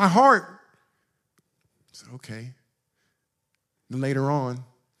have my heart. I said, okay. Then later on,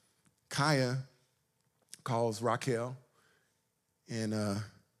 Kaya calls Raquel and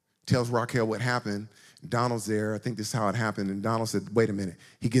tells Raquel what happened. Donald's there. I think this is how it happened. And Donald said, wait a minute.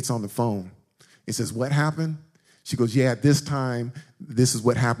 He gets on the phone. He says, what happened? She goes, yeah, at this time, this is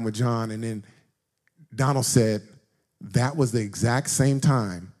what happened with John. And then Donald said, that was the exact same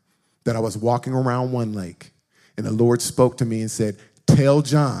time that I was walking around One Lake. And the Lord spoke to me and said, tell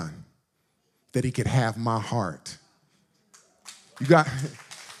John that he could have my heart.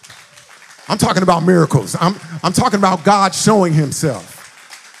 I'm talking about miracles. I'm talking about God showing himself.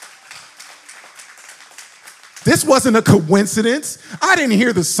 This wasn't a coincidence. I didn't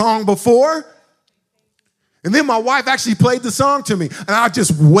hear the song before. And then my wife actually played the song to me, and I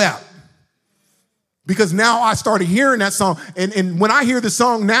just wept. Because now I started hearing that song. And when I hear the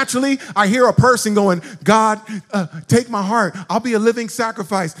song naturally, I hear a person going, God, take my heart. I'll be a living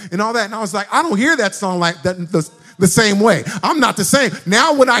sacrifice and all that. And I was like, I don't hear that song like that the same way. I'm not the same.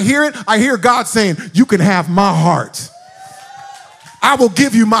 Now when I hear it, I hear God saying, you can have my heart. I will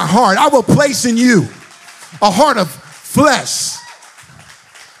give you my heart. I will place in you a heart of flesh.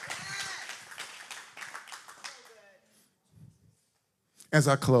 As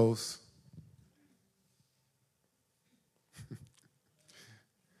I close,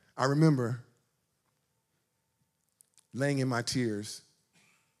 I remember laying in my tears,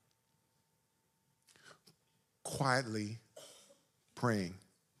 quietly praying,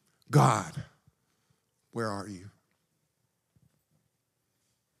 God, where are you?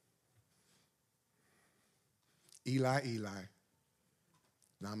 Eli, Eli,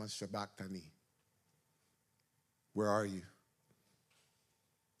 lama sabachthani. Where are you?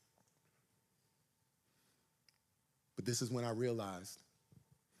 But this is when I realized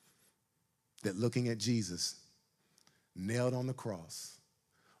that looking at Jesus nailed on the cross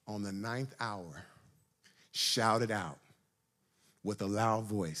on the 9th hour, shouted out with a loud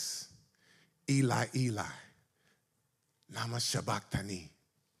voice, Eli, Eli, lama sabachthani.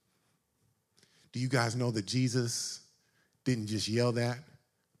 Do you guys know that Jesus didn't just yell that?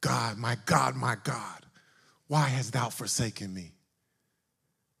 God, my God, my God, why hast thou forsaken me?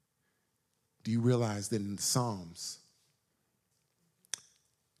 Do you realize that in the Psalms,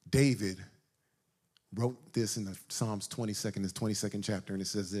 David wrote this in the Psalms 22nd chapter, and it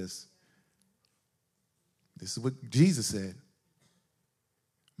says this. This is what Jesus said.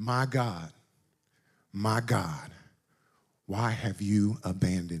 My God, why have you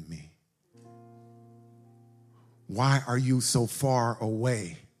abandoned me? Why are you so far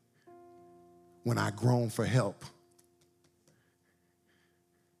away when I groan for help?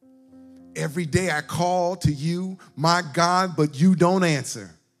 Every day I call to you, my God, but you don't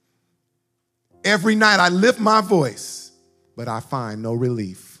answer. Every night I lift my voice, but I find no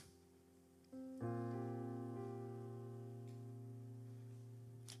relief.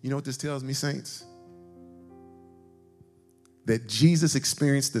 You know what this tells me, saints? That Jesus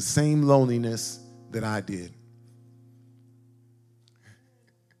experienced the same loneliness that I did.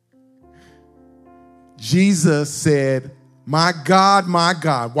 Jesus said, my God,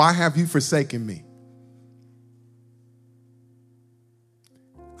 why have you forsaken me?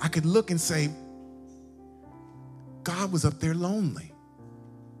 I could look and say, God was up there lonely.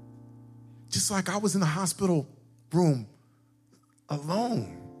 Just like I was in the hospital room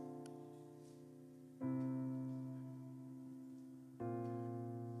alone.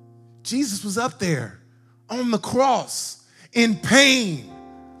 Jesus was up there on the cross in pain,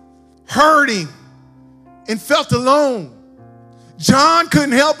 hurting, and felt alone. John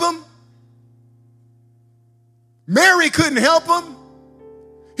couldn't help him. Mary couldn't help him.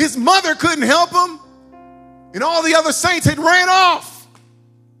 His mother couldn't help him. And all the other saints had ran off.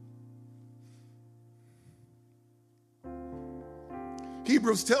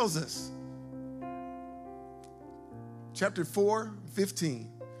 Hebrews tells us, chapter 4:15,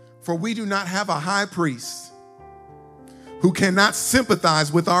 for we do not have a high priest who cannot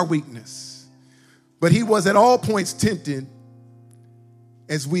sympathize with our weakness, but he was at all points tempted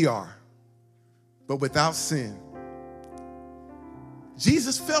as we are, but without sin.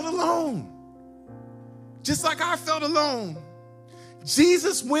 Jesus felt alone, just like I felt alone.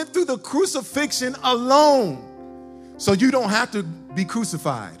 Jesus went through the crucifixion alone, so you don't have to be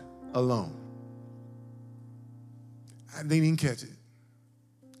crucified alone. I didn't even catch it.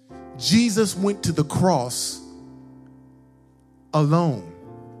 Jesus went to the cross alone,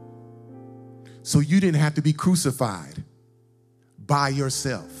 so you didn't have to be crucified by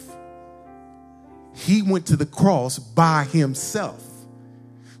yourself. He went to the cross by himself.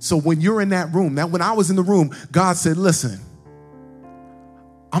 So when you're in that room, now when I was in the room, God said, listen,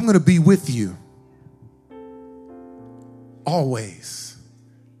 I'm going to be with you always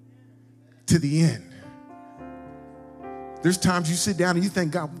to the end. There's times you sit down and you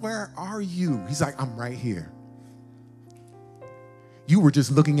think, God, where are you? He's like, I'm right here. You were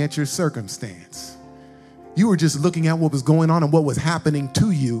just looking at your circumstance. You were just looking at what was going on and what was happening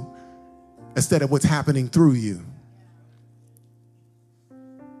to you instead of what's happening through you.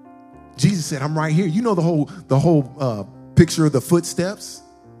 Jesus said, I'm right here. You know the whole picture of the footsteps?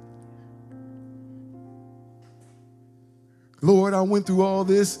 Lord, I went through all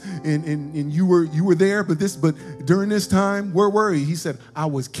this and you were there, but during this time, where were you? He said, I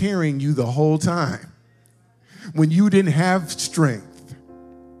was carrying you the whole time when you didn't have strength.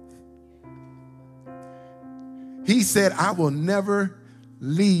 He said, I will never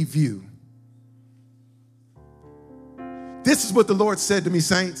leave you. This is what the Lord said to me,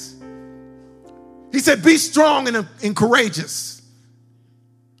 saints. He said, be strong and courageous.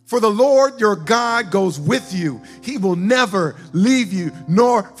 For the Lord your God goes with you. He will never leave you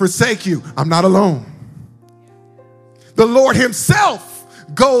nor forsake you. I'm not alone. The Lord himself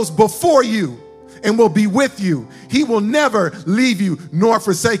goes before you and will be with you. He will never leave you nor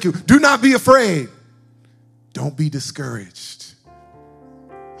forsake you. Do not be afraid. Don't be discouraged.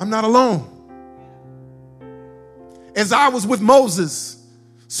 I'm not alone. As I was with Moses,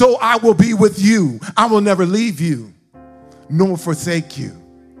 so I will be with you. I will never leave you nor forsake you.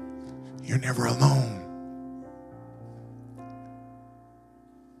 You're never alone.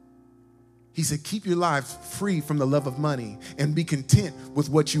 He said, keep your lives free from the love of money and be content with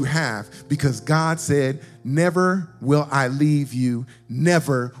what you have, because God said, never will I leave you,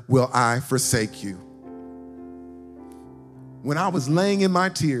 never will I forsake you. When I was laying in my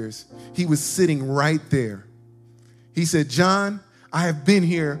tears, he was sitting right there. He said, John, I have been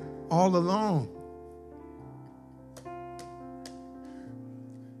here all along.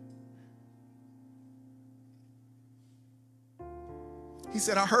 He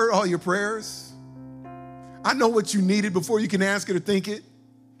said, I heard all your prayers. I know what you needed before you can ask it or think it.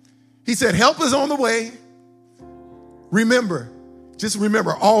 He said, help is on the way. Just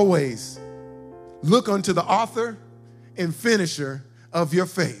remember always, look unto the author and finisher of your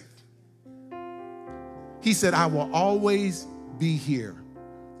faith. He said, I will always be here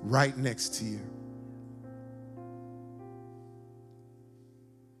right next to you.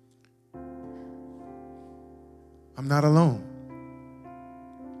 I'm not alone.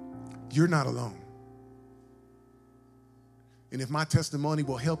 You're not alone. And if my testimony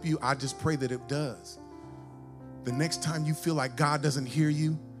will help you, I just pray that it does. The next time you feel like God doesn't hear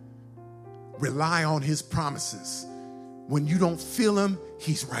you, rely on his promises. When you don't feel him,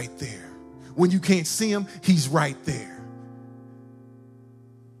 he's right there. When you can't see him, he's right there.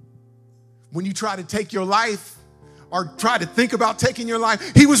 When you try to take your life or try to think about taking your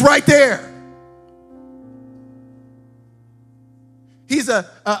life, he was right there. He's a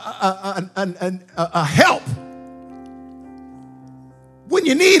help when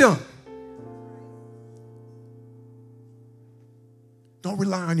you need him. Don't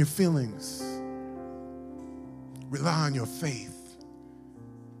rely on your feelings. Rely on your faith,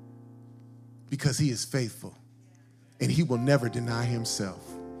 because he is faithful and he will never deny himself.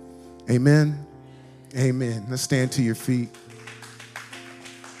 Amen. Amen. Let's stand to your feet.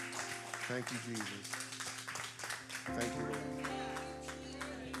 Thank you, Jesus. Thank you, Lord.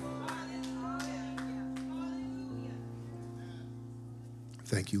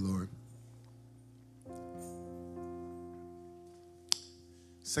 Thank you, Lord.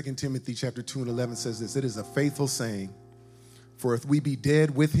 2 Timothy chapter 2 and 11 says this, it is a faithful saying, for if we be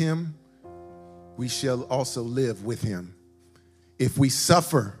dead with him, we shall also live with him. If we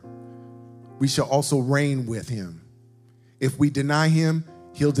suffer, we shall also reign with him. If we deny him,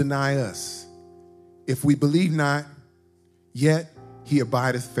 he'll deny us. If we believe not, yet he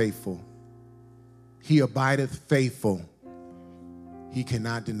abideth faithful. He abideth faithful. He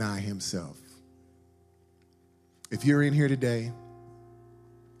cannot deny himself. If you're in here today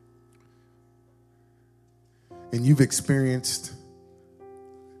and you've experienced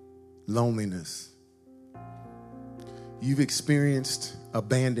loneliness, you've experienced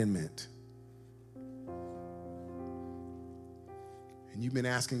abandonment, and you've been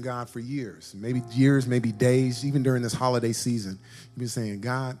asking God for years, maybe days, even during this holiday season, you've been saying,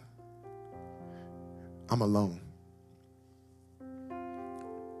 God, I'm alone.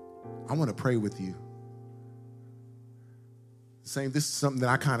 I want to pray with you. Saying this is something that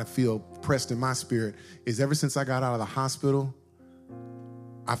I kind of feel pressed in my spirit, is ever since I got out of the hospital,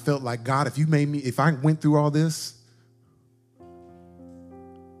 I felt like, God, if I went through all this,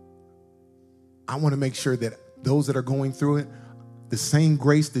 I want to make sure that those that are going through it, the same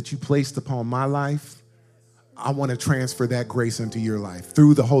grace that you placed upon my life, I want to transfer that grace into your life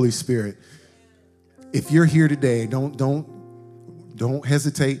through the Holy Spirit. If you're here today, don't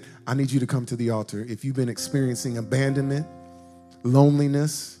hesitate. I need you to come to the altar. If you've been experiencing abandonment,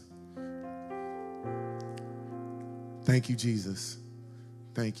 loneliness, thank you, Jesus.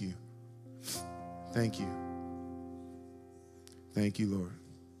 Thank you. Thank you. Thank you, Lord.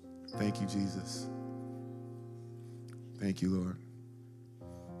 Thank you, Jesus. Thank you, Lord.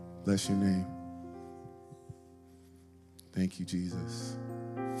 Bless your name. Thank you, Jesus.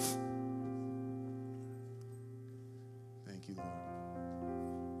 Thank you, Lord.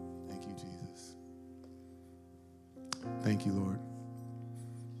 Thank you, Jesus. Thank you, Lord.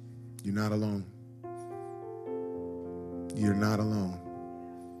 You're not alone. You're not alone.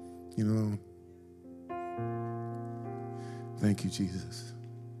 You're not alone. Thank you, Jesus.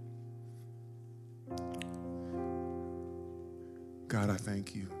 God, I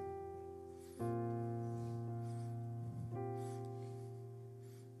thank you.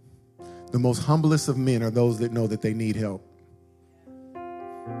 The most humblest of men are those that know that they need help.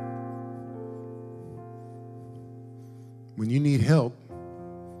 When you need help,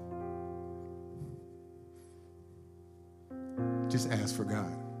 just ask for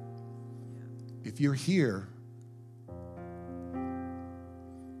God. If you're here,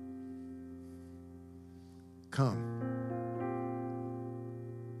 come.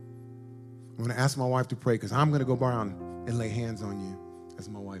 I'm going to ask my wife to pray because I'm going to go around and lay hands on you as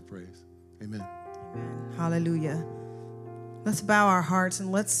my wife prays. Amen. Amen. Hallelujah. Let's bow our hearts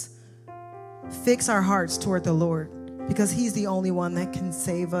and let's fix our hearts toward the Lord because he's the only one that can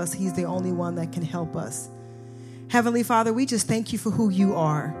save us. He's the only one that can help us. Heavenly Father, we just thank you for who you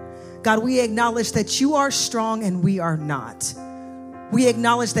are. God, we acknowledge that you are strong and we are not. We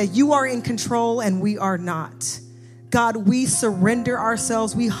acknowledge that you are in control and we are not. God, we surrender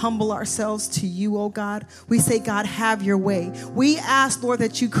ourselves. We humble ourselves to you, oh God. We say, God, have your way. We ask, Lord,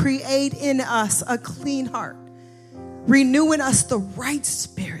 that you create in us a clean heart, renew in us the right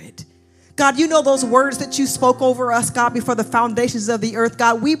spirit. God, you know those words that you spoke over us, God, before the foundations of the earth.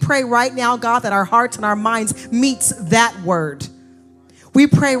 God, we pray right now, God, that our hearts and our minds meets that word. We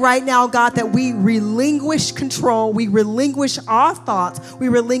pray right now, God, that we relinquish control. We relinquish our thoughts. We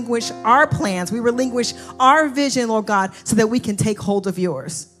relinquish our plans. We relinquish our vision, Lord God, so that we can take hold of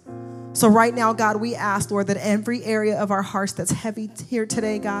yours. So right now, God, we ask, Lord, that every area of our hearts that's heavy here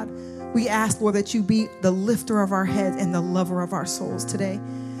today, God, we ask, Lord, that you be the lifter of our heads and the lover of our souls today.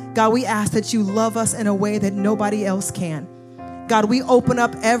 God, we ask that you love us in a way that nobody else can. God, we open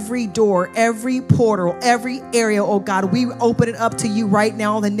up every door, every portal, every area, oh God. We open it up to you right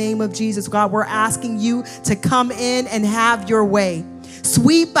now in the name of Jesus. God, we're asking you to come in and have your way.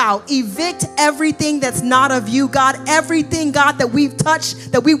 Sweep out, evict everything that's not of you, God. Everything, God, that we've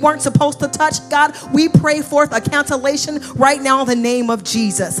touched that we weren't supposed to touch, God, we pray forth a cancellation right now in the name of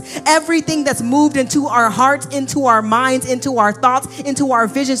Jesus. Everything that's moved into our hearts, into our minds, into our thoughts, into our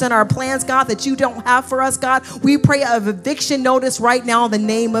visions and our plans, God, that you don't have for us, God, we pray of eviction notice right now in the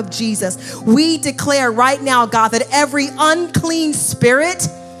name of Jesus. We declare right now, God, that every unclean spirit,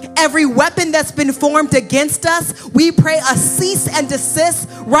 every weapon that's been formed against us, we pray a cease and desist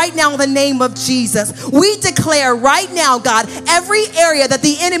right now in the name of Jesus. We declare right now, God, every area that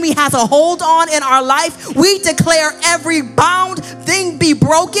the enemy has a hold on in our life, we declare every bound thing be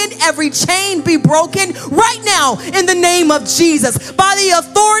broken, every chain be broken right now in the name of Jesus. By the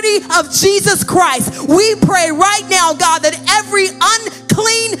authority of Jesus Christ, we pray right now, God, that every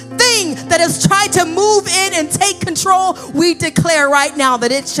unclean thing that has tried to move in and take control, we declare right now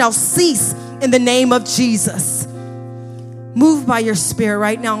that it shall cease in the name of Jesus. Move by your spirit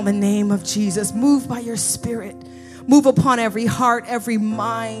right now in the name of Jesus. Move by your spirit. Move upon every heart, every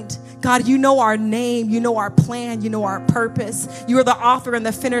mind. God, you know our name, you know our plan, you know our purpose. You are the author and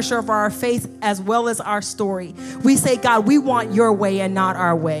the finisher of our faith as well as our story. We say, God, we want your way and not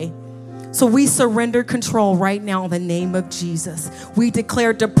our way. So we surrender control right now in the name of Jesus. We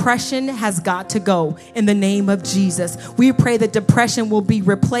declare depression has got to go in the name of Jesus. We pray that depression will be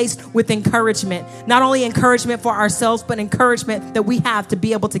replaced with encouragement. Not only encouragement for ourselves, but encouragement that we have to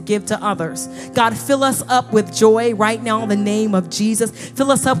be able to give to others. God, fill us up with joy right now in the name of Jesus.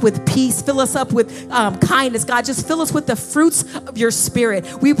 Fill us up with peace. Fill us up with kindness. God, just fill us with the fruits of your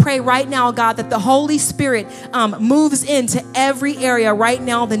spirit. We pray right now, God, that the Holy Spirit moves into every area right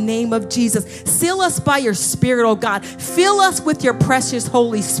now in the name of Jesus. Seal us by your spirit, oh God. Fill us with your precious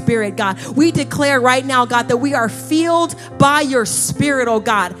Holy Spirit, God. We declare right now, God, that we are filled by your spirit, oh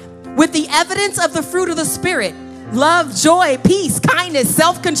God, with the evidence of the fruit of the spirit: love, joy, peace, kindness,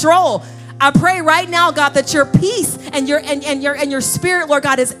 self-control. I pray right now, God, that your peace and your spirit, Lord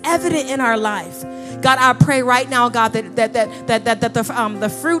God, is evident in our life. God, I pray right now, God, that the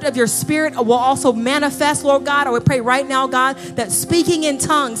fruit of your Spirit will also manifest, Lord God. I would pray right now, God, that speaking in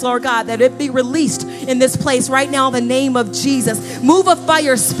tongues, Lord God, that it be released in this place right now in the name of Jesus. Move us by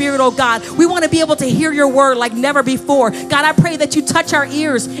your Spirit, oh God. We want to be able to hear your word like never before. God, I pray that you touch our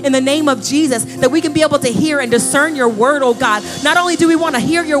ears in the name of Jesus, that we can be able to hear and discern your word, oh God. Not only do we want to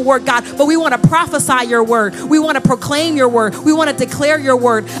hear your word, God, but we want to prophesy your word. We want to proclaim your word. We want to declare your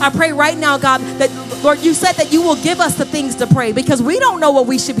word. I pray right now, God, that, Lord, you said that you will give us the things to pray because we don't know what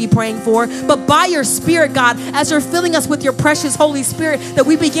we should be praying for. But by your Spirit, God, as you're filling us with your precious Holy Spirit, that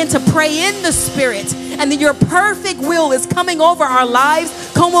we begin to pray in the Spirit, and that your perfect will is coming over our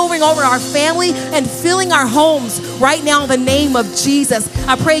lives, coming over our family, and filling our homes right now in the name of Jesus.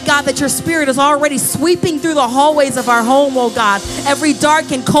 I pray, God, that your Spirit is already sweeping through the hallways of our home, oh God. Every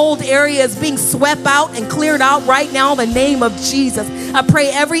dark and cold area is being swept out and cleared out right now in the name of Jesus. I pray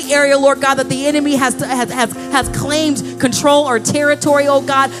every area, Lord God, that the enemy has claimed control or territory, oh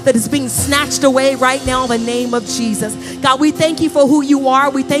God, that is being snatched away right now in the name of Jesus. God, we thank you for who you are.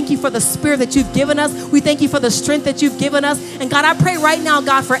 We thank you for the Spirit that you've given us. We thank you for the strength that you've given us. And God, I pray right now,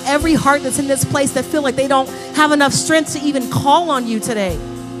 God, for every heart that's in this place that feel like they don't have enough strength to even call on you today.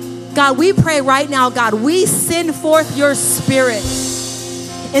 God, we pray right now, God, we send forth your Spirit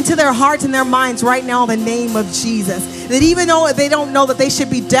into their hearts and their minds right now in the name of Jesus. That even though they don't know that they should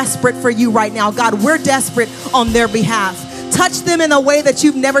be desperate for you right now, God, we're desperate on their behalf. Touch them in a way that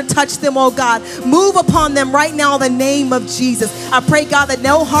you've never touched them, oh God. Move upon them right now in the name of Jesus. I pray, God, that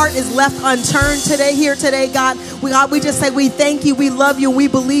no heart is left unturned today, God. We just say we thank you, we love you, and we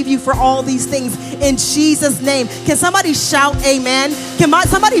believe you for all these things in Jesus' name. Can somebody shout amen?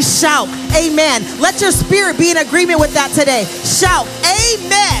 Somebody shout amen? Let your spirit be in agreement with that today. Shout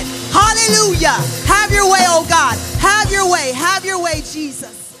amen. Hallelujah. Have your way, oh God. Have your way,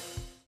 Jesus.